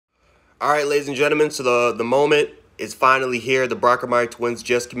All right, ladies and gentlemen, so the moment is finally here. The Brockermeyer twins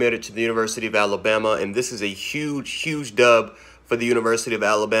just committed to the University of Alabama, and this is a huge dub for the University of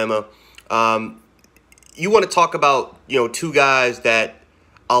Alabama. You want to talk about, two guys that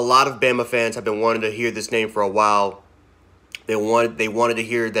a lot of Bama fans have been wanting to hear this name for a while. They wanted to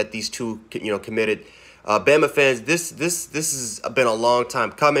hear that these two, committed. Bama fans, this has been a long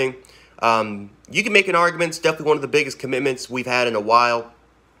time coming. You can make an argument. It's definitely one of the biggest commitments we've had in a while.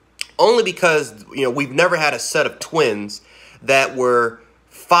 Only because, we've never had a set of twins that were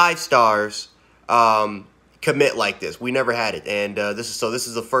 5 stars commit like this. We never had it. And this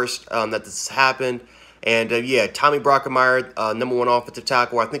is the first that this has happened. And, Tommy Brockermeyer, #1 offensive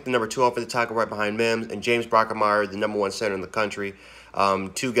tackle. I think the #2 offensive tackle right behind Mims. And James Brockermeyer, the #1 center in the country.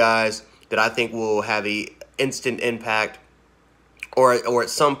 Two guys that I think will have a instant impact or at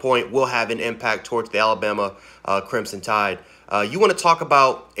some point will have an impact towards the Alabama Crimson Tide. You want to talk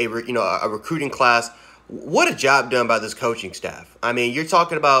about a recruiting class. What a job done by this coaching staff. I mean, you're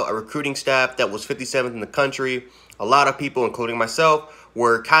talking about a recruiting staff that was 57th in the country. A lot of people, including myself,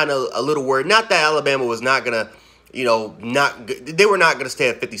 were kind of a little worried. Not that Alabama was not going to, they were not going to stay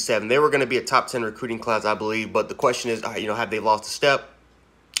at 57. They were going to be a top 10 recruiting class, I believe. But the question is, have they lost a step?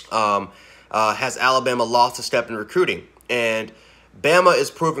 Has Alabama lost a step in recruiting? And Bama is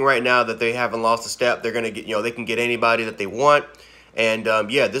proving right now that they haven't lost a step. They're going to get, they can get anybody that they want. And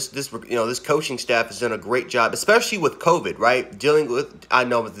this coaching staff has done a great job, especially with COVID, right? Dealing with, I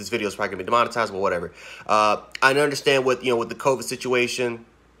know that this video is probably going to be demonetized, but whatever. I understand with the COVID situation,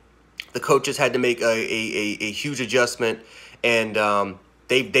 the coaches had to make a huge adjustment, and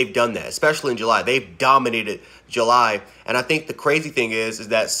they've done that, especially in July. They've dominated July, and I think the crazy thing is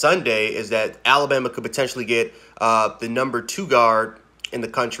that Sunday is that Alabama could potentially get the #2 guard in the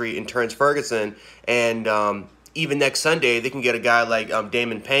country in Terrence Ferguson, and even next Sunday they can get a guy like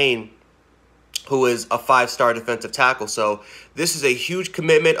Damon Payne, who is a 5-star defensive tackle. So this is a huge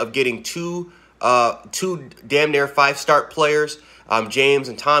commitment of getting two damn near 5-star players. James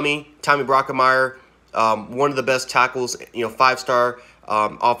and Tommy Brockermeyer, one of the best tackles, 5-star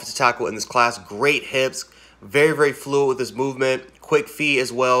offensive tackle in this class. Great hips, very fluid with his movement, quick feet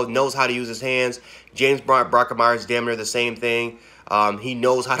as well, knows how to use his hands. James Brockermeyer is damn near the same thing. He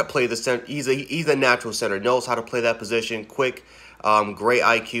knows how to play the center. He's a natural center, knows how to play that position, quick, great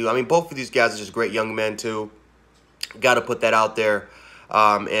IQ. I mean, both of these guys are just great young men too. Got to put that out there.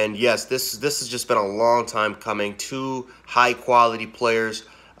 And yes, this has just been a long time coming. Two high-quality players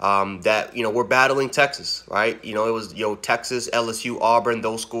that, were battling Texas, right? It was, Texas, LSU, Auburn,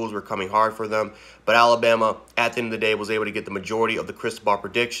 those schools were coming hard for them. But Alabama, at the end of the day, was able to get the majority of the crystal ball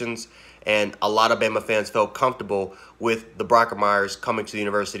predictions. And a lot of Bama fans felt comfortable with the Brockermeyers coming to the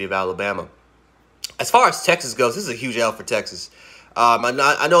University of Alabama. As far as Texas goes, this is a huge L for Texas.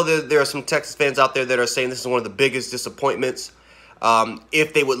 I know that there are some Texas fans out there that are saying this is one of the biggest disappointments.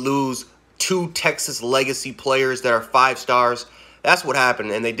 If they would lose 2 Texas legacy players that are 5 stars, that's what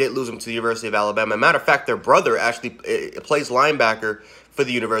happened, and they did lose them to the University of Alabama. Matter of fact, their brother actually plays linebacker for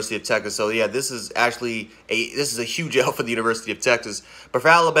the University of Texas. So yeah, this is a huge L for the University of Texas. But for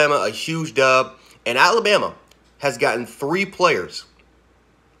Alabama, a huge dub. And Alabama has gotten 3 players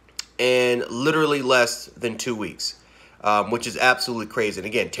in literally less than 2 weeks, which is absolutely crazy. And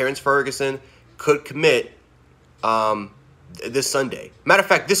again, Terrence Ferguson could commit this Sunday. Matter of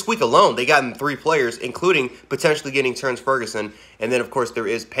fact, this week alone, they gotten 3 players, including potentially getting Terrence Ferguson. And then, of course, there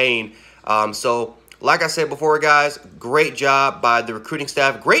is Payne. So, like I said before, guys, great job by the recruiting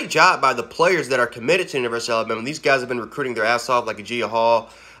staff. Great job by the players that are committed to the University of Alabama. These guys have been recruiting their ass off, like a Gia Hall,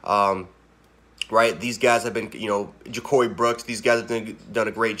 right? These guys have been, Jacory Brooks. These guys have done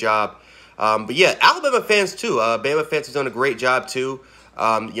a great job. But, yeah, Alabama fans, too. Bama fans have done a great job, too.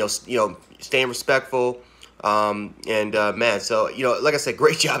 Staying respectful. Man, so, like I said,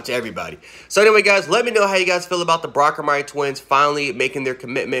 great job to everybody. So anyway, guys, let me know how you guys feel about the Brockermeyer twins finally making their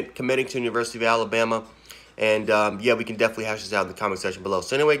committing to the University of Alabama. And, we can definitely hash this out in the comment section below.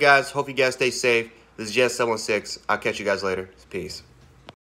 So anyway, guys, hope you guys stay safe. This is Jen716. I'll catch you guys later. Peace.